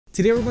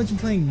Today we're going to be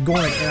playing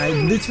Gorn, and I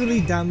literally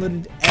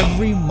downloaded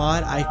every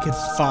mod I could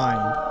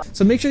find.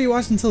 So make sure you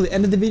watch until the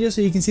end of the video so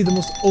you can see the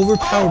most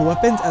overpowered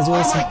weapons as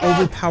well as some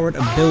overpowered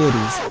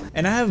abilities.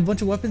 And I have a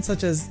bunch of weapons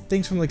such as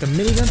things from like a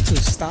minigun to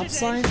a stop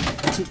sign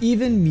to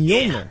even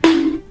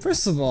Mjolnir.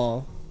 First of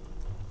all,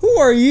 who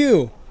are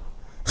you?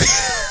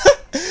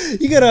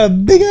 You got a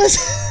big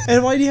ass.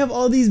 And why do you have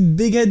all these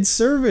big head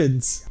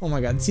servants? Oh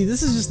my god, see,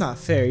 this is just not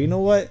fair. You know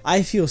what?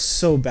 I feel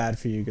so bad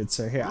for you, good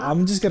sir. Here,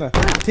 I'm just gonna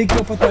pick you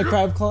up with my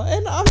crab claw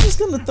and I'm just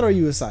gonna throw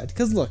you aside.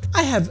 Because look,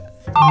 I have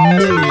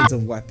millions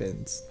of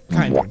weapons.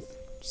 Kind of.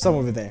 Some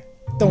over there.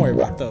 Don't worry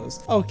about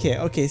those.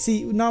 Okay,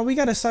 see, now we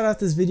gotta start off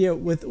this video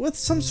with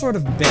some sort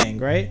of bang,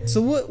 right? So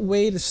what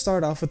way to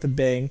start off with a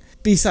bang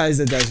besides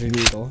the Desert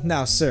Eagle?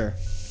 Now, sir,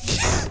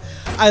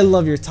 I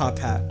love your top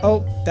hat.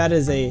 Oh, that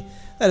is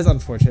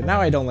unfortunate.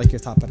 Now I don't like your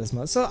top hat as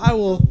much, so I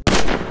will...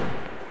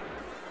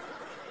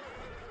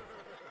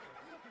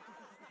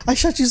 I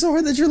shot you so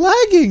hard that you're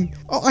lagging!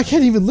 Oh, I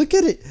can't even look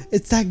at it!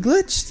 It's that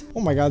glitched!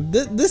 Oh my god,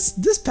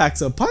 this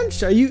packs a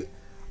punch! Are you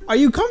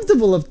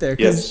comfortable up there?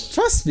 Yes.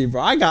 Trust me,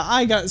 bro,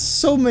 I got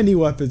so many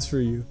weapons for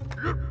you.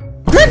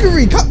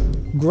 Gregory,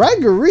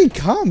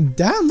 calm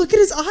down! Look at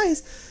his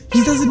eyes!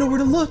 He doesn't know where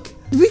to look!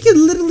 We could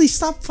literally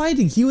stop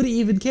fighting, he wouldn't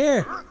even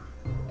care!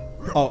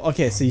 Oh,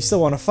 okay, so you still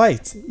want to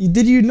fight.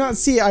 Did you not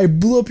see I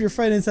blew up your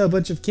friend into a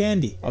bunch of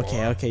candy?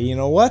 Okay, you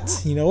know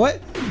what?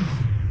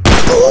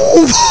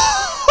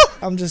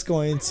 I'm just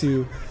going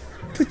to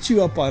put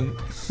you up on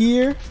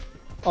here.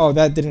 Oh,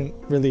 that didn't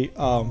really,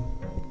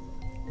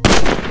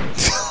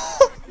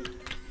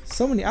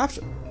 so many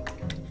options.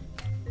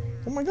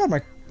 Oh my god,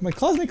 my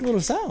claws make a little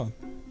sound.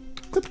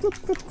 Clip. Clip.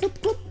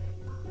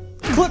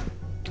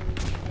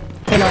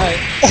 Can I?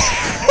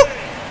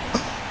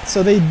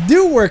 So they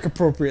do work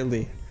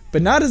appropriately.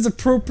 But not as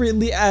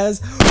appropriately as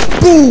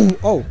boom!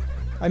 Oh,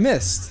 I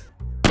missed.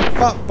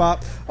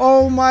 Bop.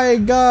 Oh my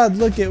god,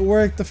 look, it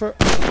worked the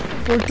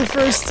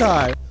first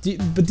time.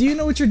 But do you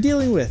know what you're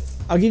dealing with?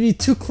 I'll give you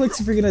 2 clicks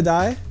if you're gonna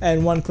die,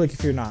 and 1 click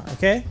if you're not,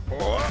 okay?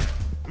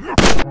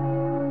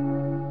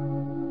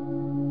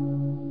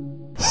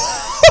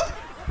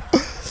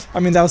 I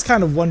mean, that was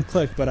kind of 1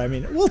 click, but I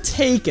mean, we'll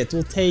take it.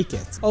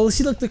 Oh,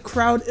 see, look, the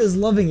crowd is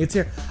loving it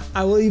here.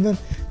 I will even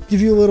give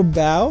you a little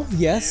bow.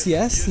 Yes,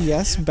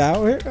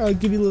 bow here. I'll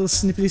give you a little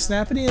snippity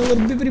snappity and a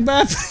little bippity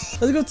bap.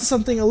 Let's go to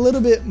something a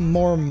little bit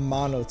more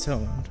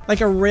monotone,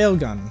 like a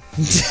railgun.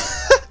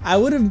 I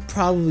would have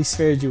probably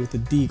spared you with the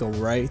deagle,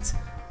 right?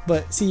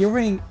 But see, you're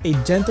wearing a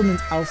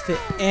gentleman's outfit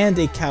and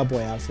a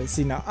cowboy outfit.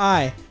 See, now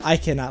I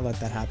cannot let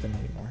that happen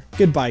anymore.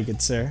 Goodbye,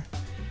 good sir.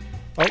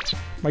 Oh,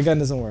 my gun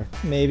doesn't work.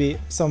 Maybe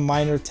some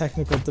minor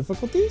technical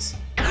difficulties?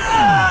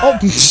 Oh!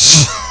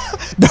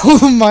 No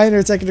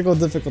minor technical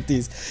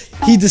difficulties.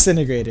 He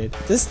disintegrated.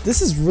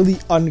 This is really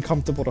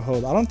uncomfortable to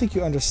hold. I don't think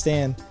you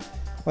understand.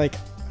 Like,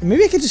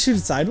 maybe I could just shoot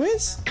it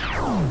sideways?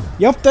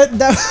 Yup,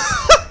 that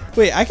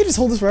Wait, I can just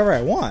hold this wherever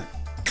I want.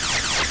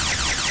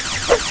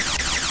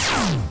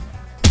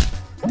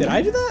 Did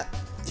I do that?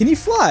 Can he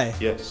fly?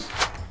 Yes.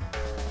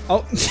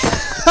 Oh.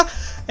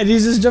 And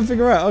he's just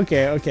jumping around.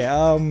 Okay.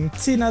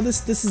 See, now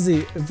this is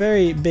a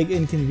very big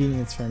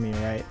inconvenience for me,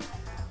 right?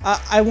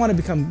 I want to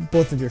become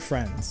both of your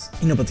friends.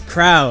 You know, but the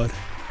crowd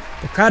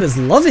is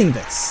loving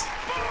this.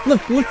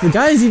 Look, the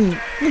guy is even,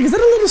 look, is that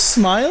a little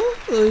smile?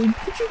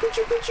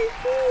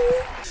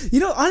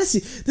 You know, honestly,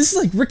 this is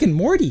like Rick and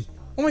Morty.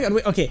 Oh my god,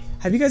 wait, okay.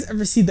 Have you guys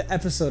ever seen the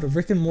episode of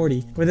Rick and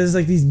Morty where there's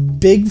like these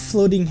big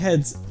floating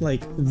heads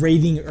like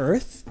raiding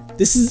Earth?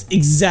 This is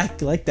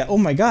exactly like that. Oh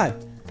my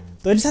god.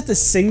 Do I just have to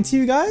sing to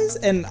you guys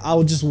and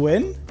I'll just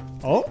win?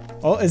 Oh,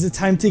 is it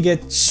time to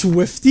get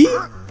swifty?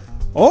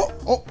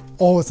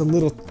 Oh, it's a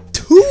little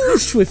too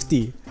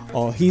swifty.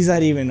 Oh, he's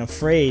not even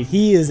afraid.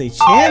 He is a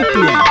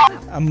champion.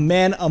 A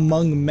man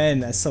among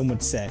men, as some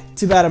would say.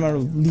 Too bad I'm gonna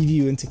leave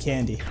you into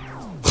candy.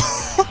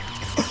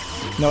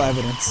 No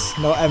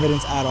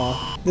evidence at all.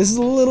 This is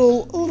a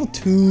little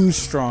too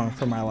strong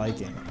for my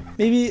liking.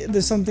 Maybe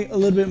there's something a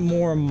little bit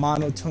more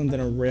monotone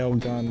than a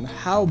railgun.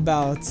 How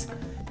about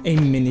a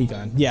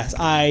minigun? Yes,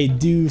 I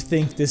do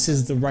think this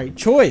is the right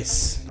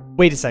choice.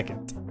 Wait a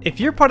second. If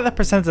you're part of that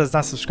percentage that's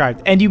not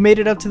subscribed and you made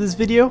it up to this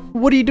video,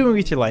 what are you doing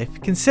with your life?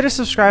 Consider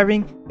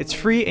subscribing. It's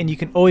free and you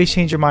can always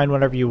change your mind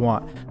whenever you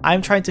want.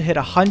 I'm trying to hit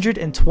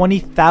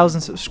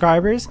 120,000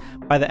 subscribers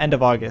by the end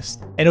of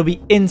August. And it'll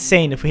be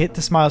insane if we hit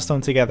this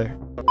milestone together.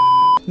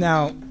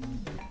 Now,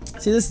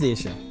 see, this is the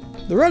issue.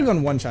 The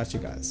railgun one-shots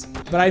you guys,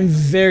 but I'm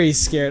very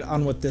scared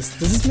on what does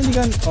this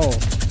minigun? Oh,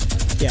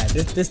 yeah,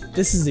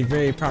 this is a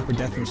very proper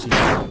death machine.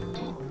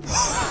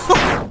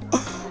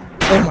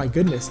 Oh my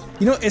goodness.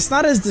 You know, it's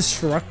not as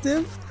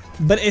destructive,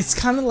 but it's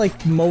kind of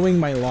like mowing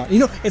my lawn. You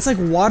know, it's like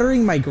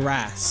watering my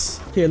grass.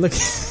 Here, look.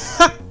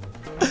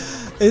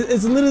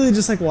 It's literally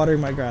just like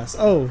watering my grass.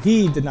 Oh,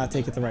 he did not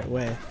take it the right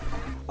way.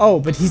 Oh,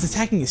 but he's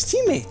attacking his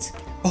teammate.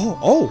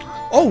 Oh,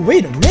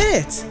 wait a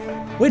minute.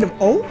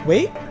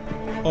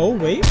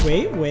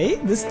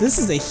 Wait. This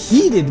is a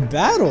heated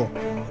battle.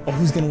 Oh,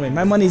 who's gonna win?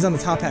 My money's on the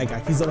top hat guy.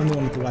 He's the only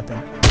one with the weapon.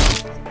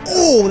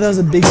 Oh, that was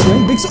a big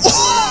swing.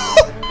 Oh!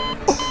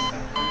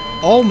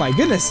 Oh my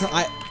goodness.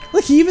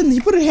 Look, he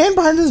put a hand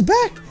behind his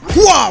back.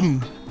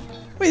 Wham!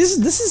 Wait,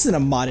 this isn't a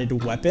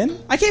modded weapon.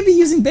 I can't be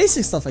using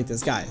basic stuff like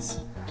this, guys.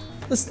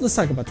 Let's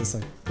talk about this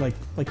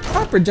like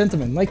proper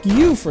gentlemen, like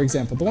you, for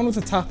example, the one with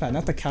the top hat,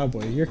 not the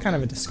cowboy. You're kind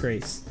of a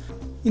disgrace.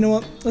 You know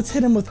what? Let's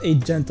hit him with a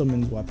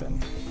gentleman's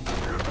weapon.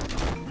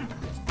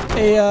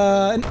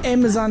 An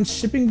Amazon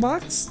shipping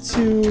box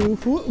to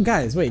who?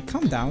 Guys, wait,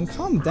 calm down,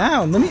 calm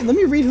down. Let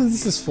me read who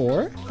this is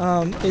for.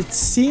 It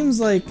seems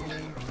like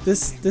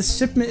this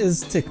shipment is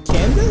to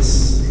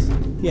Candace.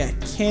 Yeah,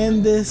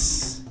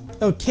 Candace.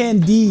 Oh,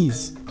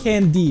 Candice.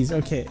 Candice.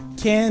 Okay.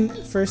 Can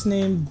first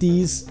name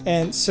D's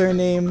and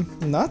surname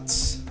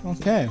Nuts.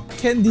 Okay.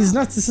 Candice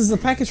Nuts. This is a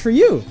package for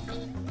you.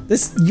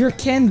 You're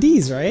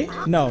Candice, right?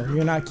 No,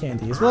 you're not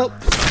Candice. Well,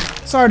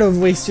 sorry to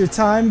waste your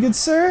time, good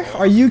sir.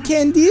 Are you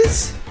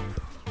Candice?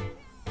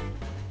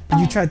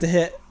 You tried to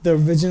hit the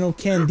original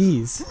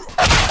Candice.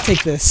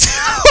 Take this.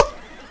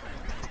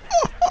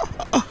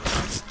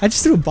 I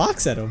just threw a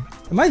box at him.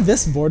 Am I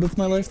this bored with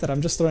my life that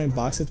I'm just throwing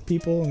boxes at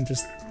people and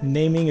just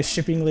naming a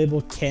shipping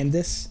label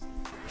Candice?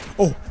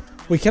 Oh,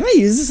 wait, can I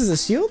use this as a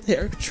shield?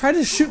 Here, try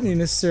to shoot me,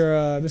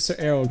 Mr.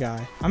 Arrow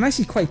guy. I'm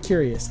actually quite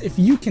curious if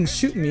you can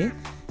shoot me,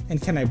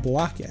 and can I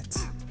block it?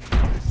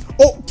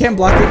 Oh, can't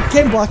block it,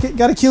 can't block it,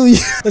 gotta kill you.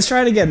 Let's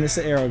try it again,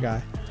 Mr. Arrow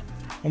guy.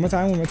 One more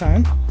time, one more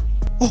time.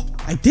 Oh,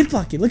 I did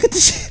block it. Look at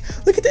this,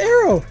 look at the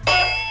arrow.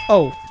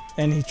 Oh,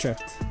 and he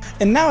tripped.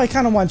 And now I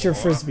kind of want your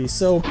frisbee,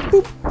 so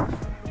boop.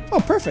 Oh,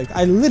 perfect.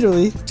 I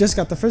literally just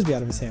got the frisbee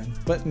out of his hand,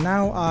 but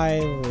now I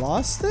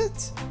lost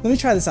it? Let me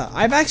try this out.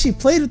 I've actually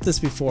played with this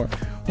before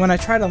when I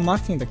tried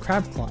unlocking the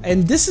crab claw,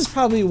 and this is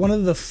probably one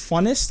of the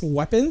funnest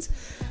weapons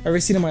I've ever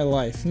seen in my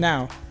life.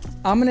 Now,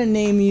 I'm gonna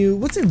name you,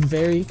 what's a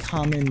very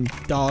common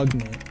dog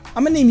name?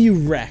 I'm gonna name you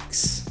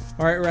Rex.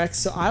 All right, Rex,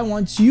 so I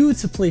want you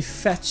to play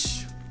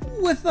fetch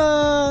with,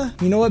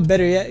 you know what,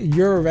 better yet,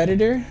 you're a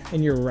Redditor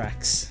and you're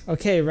Rex.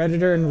 Okay,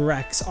 Redditor and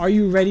Rex, are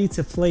you ready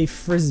to play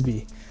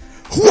frisbee?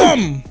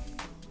 Wham!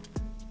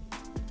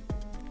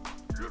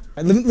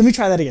 Right, let me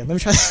try that again. Let me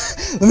try.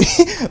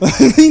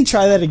 let me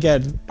try that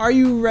again. Are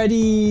you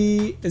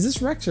ready? Is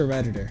this Rex or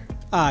Redditor?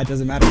 Ah, it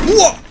doesn't matter.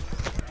 Whoa!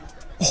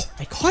 Oh,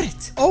 I caught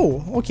it.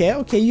 Oh, okay,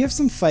 okay. You have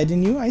some fight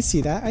in you. I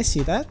see that. I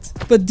see that.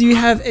 But do you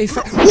have a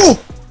fight? Whoa!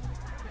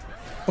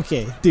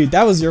 Okay, dude,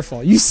 that was your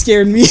fault. You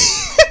scared me.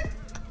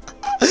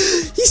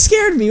 He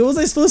scared me. What was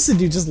I supposed to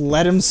do? Just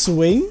let him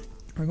swing?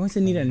 We're going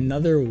to need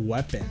another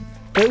weapon.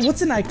 But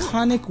what's an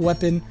iconic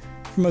weapon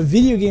from a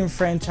video game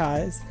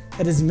franchise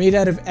that is made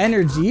out of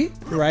energy,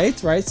 right?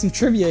 Some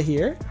trivia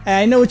here. And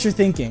I know what you're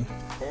thinking.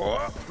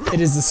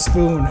 It is a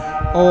spoon.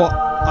 Oh,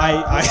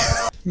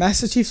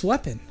 Master Chief's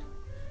weapon.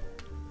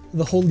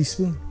 The holy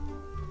spoon.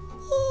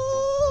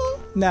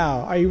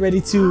 Now, are you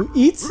ready to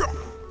eat?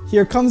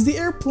 Here comes the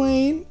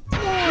airplane.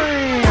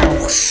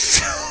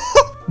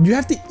 You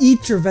have to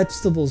eat your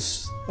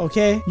vegetables,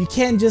 okay? You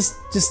can't just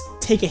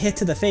take a hit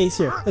to the face.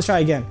 Here, let's try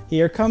again.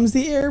 Here comes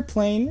the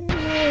airplane.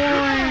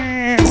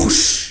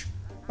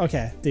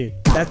 Okay, dude,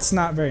 that's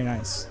not very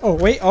nice. Oh,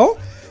 wait, oh,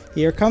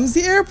 here comes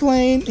the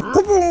airplane.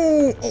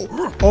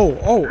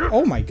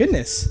 Oh my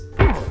goodness.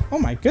 Oh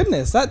my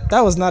goodness, that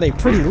was not a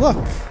pretty look.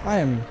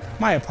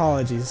 My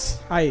apologies.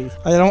 I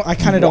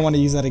kind of don't want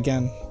to use that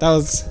again.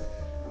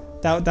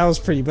 That was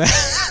pretty bad.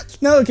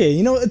 No, okay,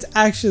 you know, let's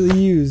actually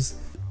use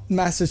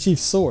Master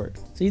Chief's sword.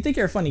 So you think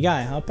you're a funny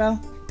guy, huh, pal?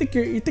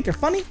 You think you're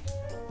funny?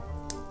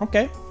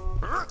 Okay.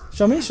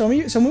 Show me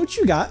what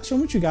you got. Show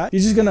me what you got.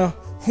 You're just gonna.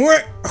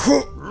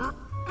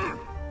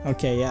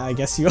 Okay, yeah, I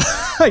guess you are.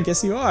 I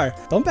guess you are.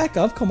 Don't back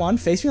up. Come on,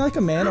 face me like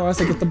a man, or else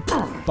I get the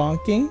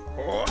bonking.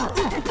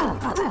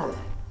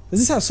 This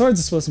is how swords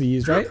are supposed to be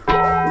used, right?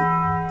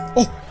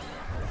 Oh,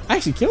 I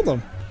actually killed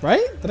him,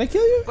 right? Did I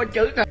kill you?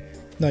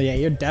 No, yeah,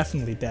 you're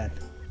definitely dead.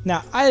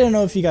 Now, I don't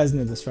know if you guys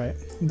knew this, right?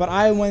 But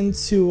I went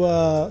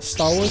to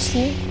Star Wars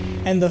school,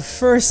 and the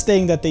first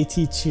thing that they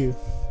teach you,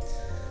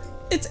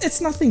 it's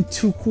nothing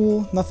too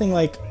cool, nothing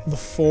like the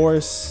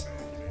Force,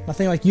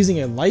 nothing like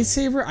using a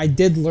lightsaber. I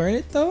did learn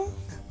it though,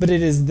 but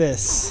it is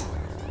this,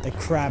 the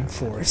Crab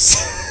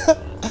Force.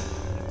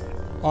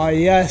 Oh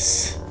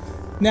yes.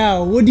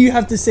 Now, what do you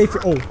have to say for,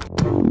 oh.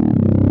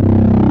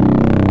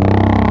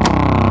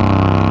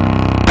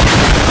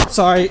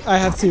 Sorry, I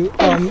have to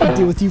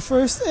deal with you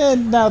first,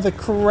 and now the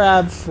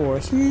Crab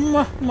Force.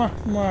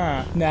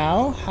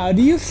 Now, how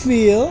do you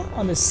feel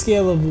on a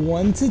scale of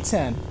 1 to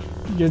 10?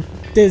 You're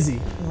dizzy.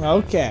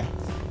 Okay.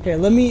 Here,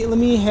 let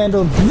me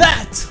handle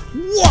that.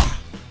 Whoa!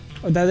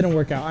 Oh, that didn't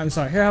work out. I'm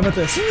sorry. Here, how about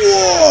this?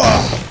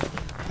 Whoa!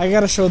 I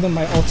gotta show them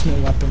my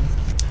ultimate weapon.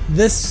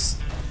 This,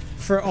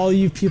 for all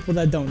you people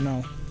that don't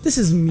know, this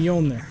is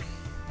Mjolnir.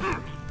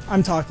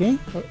 I'm talking.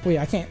 Oh, wait,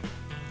 I can't.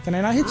 Can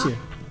I not hit you?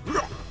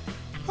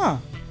 Huh.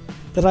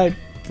 Did I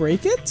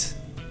break it?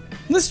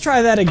 Let's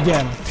try that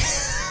again.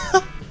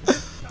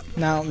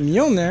 Now,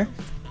 Mjolnir,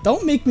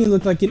 don't make me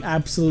look like an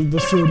absolute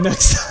buffoon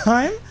next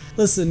time.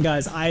 Listen,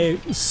 guys, I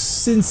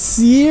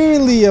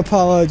sincerely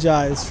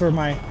apologize for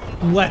my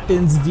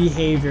weapons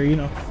behavior. You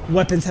know,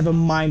 weapons have a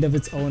mind of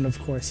its own, of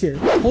course. Here,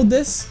 hold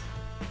this.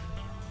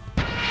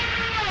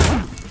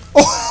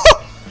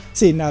 Oh!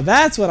 See, now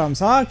that's what I'm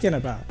talking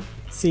about.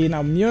 See,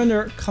 now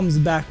Mjolnir comes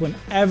back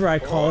whenever I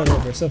call it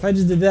over. So if I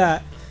just did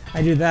that,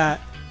 I do that,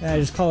 and I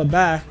just call it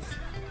back.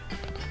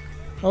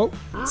 Oh,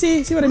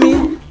 see what I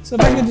mean? So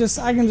if I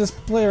can just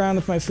play around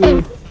with my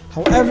food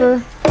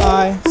however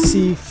I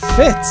see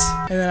fit.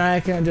 And then I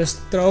can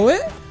just throw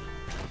it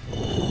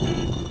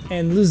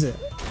and lose it.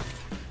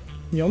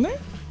 Mjolnir?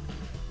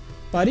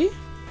 Buddy?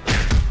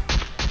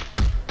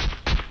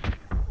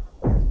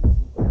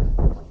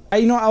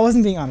 You know, I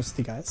wasn't being honest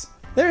with you guys.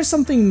 There is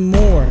something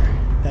more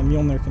that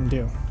Mjolnir can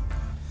do.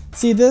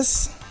 See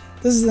this?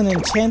 This is an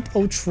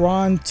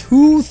Enchantotron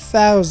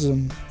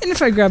 2000. And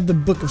if I grab the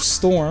Book of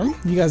Storm,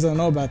 you guys don't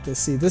know about this.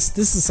 See, this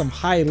is some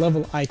high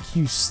level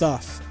IQ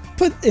stuff.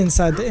 Put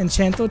inside the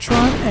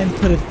Enchantotron and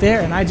put it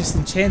there, and I just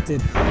enchanted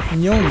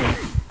Mjolnir.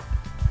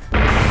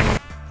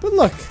 But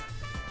look,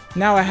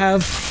 now I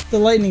have the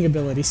lightning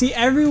ability. See,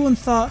 everyone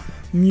thought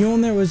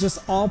Mjolnir was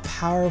just all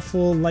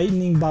powerful,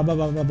 lightning, blah blah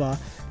blah blah blah.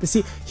 But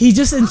see, he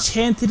just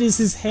enchanted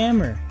his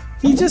hammer.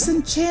 He just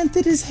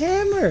enchanted his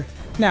hammer.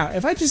 Now,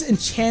 if I just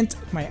enchant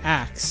my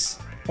axe,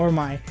 or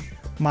my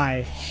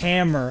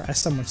hammer, as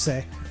some would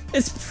say,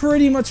 it's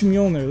pretty much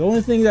Mjolnir. The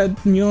only thing that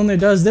Mjolnir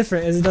does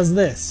different is it does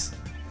this.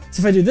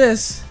 So if I do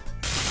this,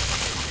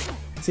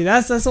 see,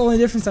 that's the only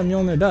difference that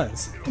Mjolnir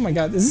does. Oh my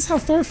god, is this how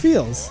Thor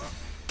feels?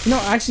 You know,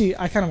 actually,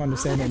 I kind of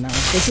understand it now.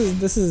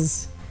 This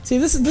is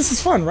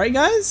fun, right,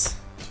 guys?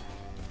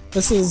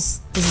 This is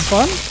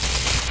fun.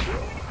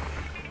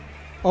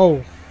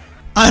 Oh,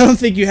 I don't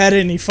think you had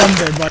any fun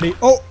there, buddy.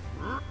 Oh,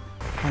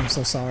 I'm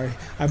so sorry.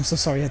 I'm so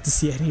sorry you had to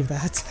see any of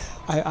that.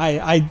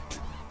 I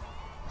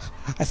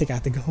think I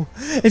have to go.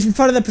 If you're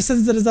part of that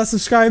percentage that is not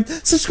subscribed,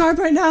 subscribe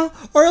right now,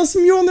 or else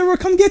Mjolnir will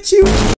come get you.